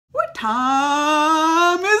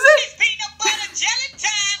time is it? Peanut butter jelly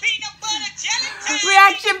time. Peanut butter jelly time.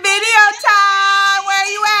 Reaction video time. Where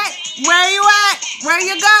you at? Where you at? Where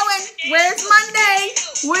you going? Where's Monday?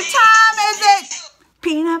 What time is it?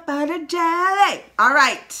 Peanut butter jelly. All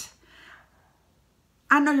right.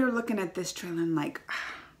 I know you're looking at this trailer and like,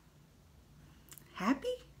 happy?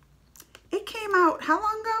 It came out how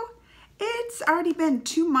long ago? It's already been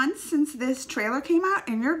 2 months since this trailer came out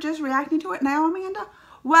and you're just reacting to it now, Amanda?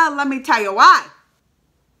 Well, let me tell you why.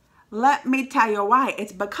 Let me tell you why.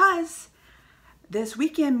 It's because this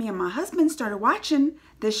weekend, me and my husband started watching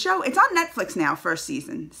this show. It's on Netflix now, first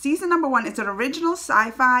season. Season number 1, it's an original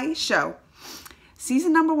sci-fi show.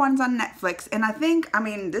 Season number 1's on Netflix. And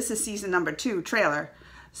this is season number 2 trailer.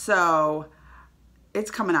 So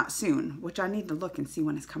it's coming out soon, which I need to look and see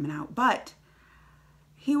when it's coming out. But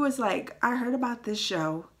he was like, I heard about this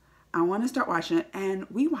show. I want to start watching it. And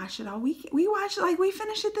we watched it all week. We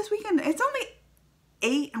finished it this weekend. It's only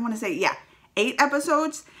 8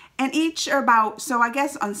 episodes. And each are about, so I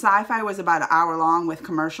guess on Sci-Fi was about an hour long with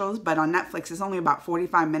commercials. But on Netflix, it's only about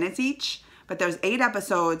 45 minutes each. But there's 8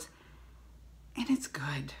 episodes. And it's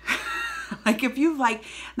good. Like if you've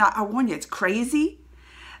now I warn you, it's crazy.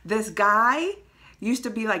 This guy used to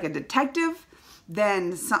be like a detective.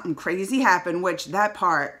 Then something crazy happened, which that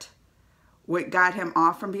part, what got him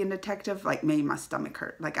off from being a detective, like made my stomach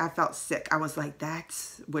hurt. Like I felt sick. I was like,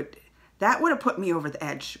 that would have put me over the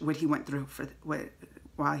edge. What he went through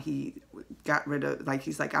while he got rid of, like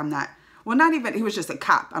he's like, I'm not. Well, not even. He was just a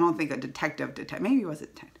cop. I don't think a detective. Maybe he was a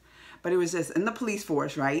detective, but he was just in the police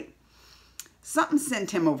force, right? Something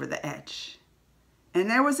sent him over the edge,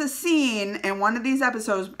 and there was a scene in one of these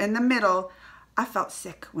episodes in the middle. I felt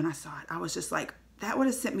sick when I saw it. I was just like, that would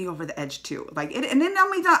have sent me over the edge too. Like it, and then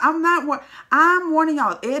I'm warning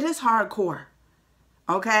y'all, it is hardcore.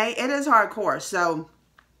 Okay? It is hardcore. So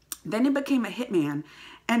then he became a hitman.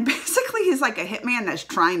 And basically he's like a hitman that's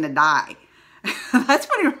trying to die. That's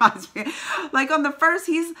what he reminds me. Like on the first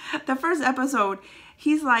episode,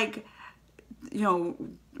 he's like,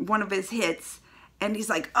 one of his hits, and he's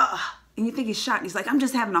like, ugh. And you think he's shot, and he's like, I'm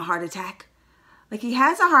just having a heart attack. Like he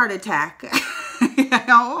has a heart attack.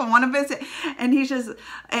 One of his, and he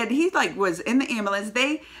like was in the ambulance.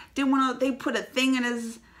 They put a thing in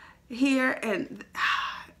his ear, and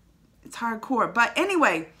it's hardcore. But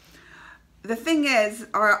anyway, the thing is,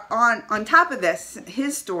 on top of this,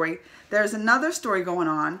 his story, there's another story going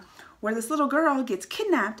on where this little girl gets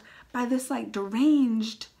kidnapped by this like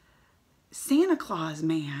deranged Santa Claus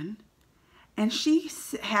man. And she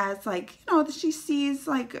has like, she sees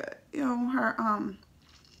like, her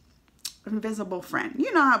invisible friend.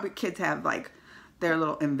 You know how kids have like their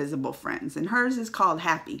little invisible friends. And hers is called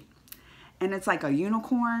Happy. And it's like a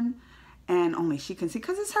unicorn. And only she can see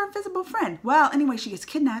because it's her invisible friend. Well, anyway, she gets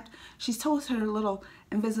kidnapped. She's told her little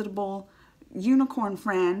invisible unicorn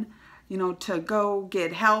friend, to go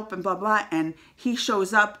get help and blah, blah. And he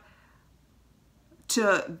shows up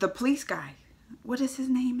to the police guy. What is his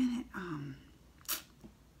name in it?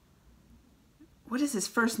 What is his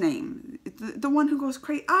first name? The one who goes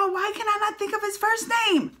crazy. Oh, why can I not think of his first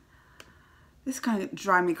name? This kind of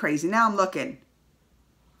drive me crazy. Now I'm looking.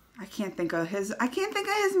 I can't think of his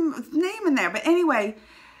name in there. But anyway,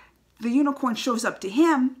 the unicorn shows up to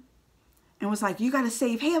him and was like, you got to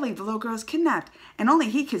save Haley. The little girl's kidnapped. And only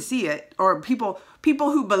he can see it. Or people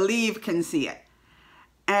who believe can see it.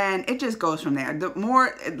 And it just goes from there. The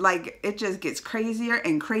more, it just gets crazier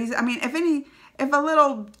and crazier. I mean, if a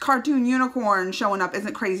little cartoon unicorn showing up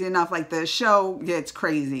isn't crazy enough, like the show gets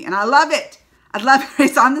crazy. And I love it. I love it.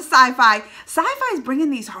 It's on the Sci-Fi. Sci-Fi is bringing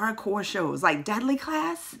these hardcore shows like Deadly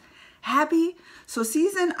Class, Happy. So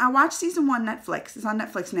I watched season 1 Netflix. It's on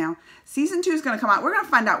Netflix now. Season 2 is going to come out. We're going to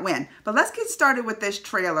find out when. But let's get started with this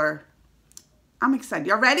trailer. I'm excited.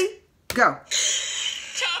 Y'all ready? Go. Top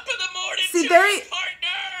of the morning, See, partner.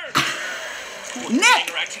 Nick!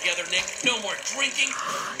 Getting right together, Nick. No more drinking.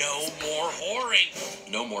 No more whoring.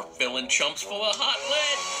 No more filling chumps full of hot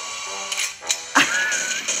lead.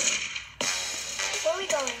 Where are we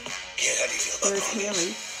going? Yeah, how do you feel about There's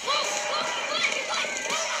Haley.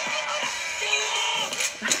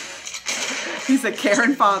 He's a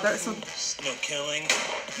Karen father. So no killing,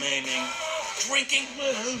 maiming, drinking,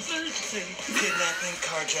 kidnapping,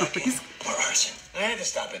 carjacking, or arson. I had to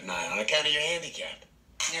stop at 9 on account of your handicap.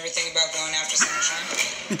 Never think about going after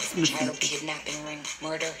sunshine? Child kidnapping ring,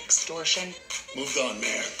 murder, extortion. Moved on,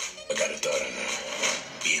 Mayor. I got a daughter now.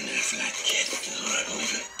 Being there for that kid. I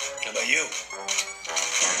believe it. How about you?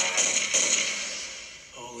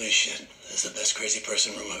 Holy shit. This is the best crazy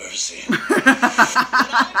person room I've ever seen. What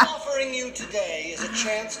I'm offering you today is a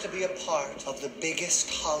chance to be a part of the biggest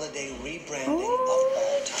holiday rebranding of all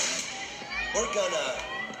time. We're gonna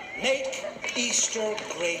make Easter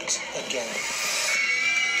great again.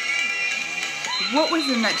 What was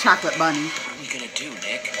in that chocolate bunny? What are we gonna do,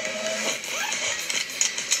 Nick?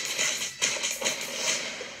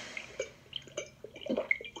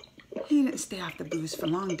 He didn't stay off the booze for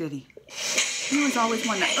long, did he? He was always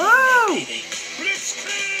one that. Oh!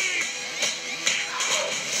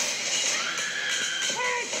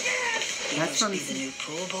 That's from the new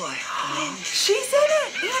pool boy. Come in. She's in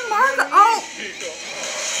it! And Margaret. Oh!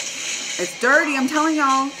 It's dirty, I'm telling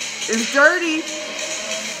y'all. It's dirty.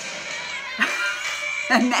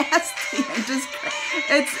 And nasty. And just.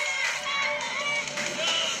 It's.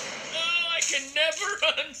 Oh, I can never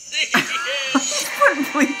unsee it. He's putting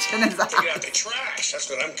bleach in his Take it out eyes. the trash. That's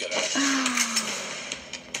what I'm good at.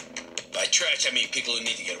 By trash, I mean people who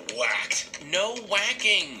need to get whacked. No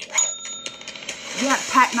whacking. Yeah,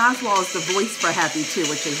 Patton Oswalt's the voice for Happy too,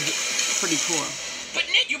 which is pretty cool. But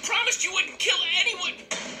Nick, you promised you wouldn't kill anyone.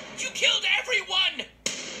 You killed everyone.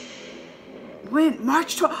 When?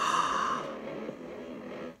 March 12th.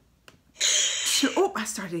 Oh, I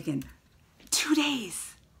started again. 2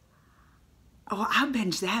 days. Oh, I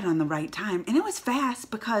binged that on the right time. And it was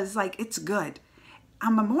fast because, like, it's good.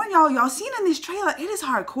 I'm gonna warn y'all, y'all seen in this trailer, it is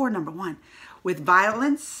hardcore, number one. With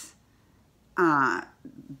violence,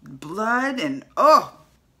 blood, and,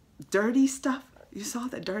 dirty stuff. You saw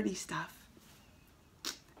the dirty stuff.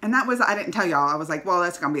 And that was, I didn't tell y'all. I was like, well,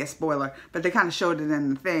 that's gonna be a spoiler. But they kind of showed it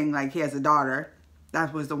in the thing, like he has a daughter.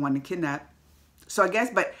 That was the one to kidnap. So I guess,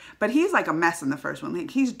 but he's like a mess in the first one. Like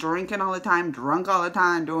he's drinking all the time, drunk all the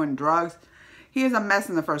time, doing drugs. He is a mess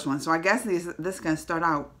in the first one. So I guess this is gonna start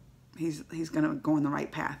out. He's gonna go on the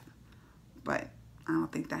right path, but I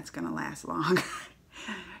don't think that's gonna last long.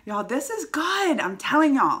 Y'all, this is good. I'm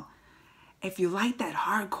telling y'all. If you like that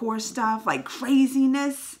hardcore stuff, like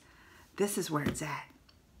craziness, this is where it's at.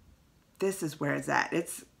 This is where it's at.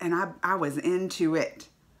 And I was into it.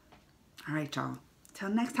 All right, y'all. Till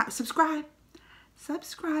next time, subscribe.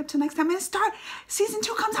 Subscribe till next time. And season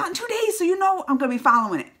 2 comes out in 2 days, so you know I'm gonna be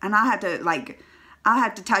following it. And I'll have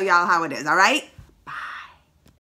to tell y'all how it is, all right?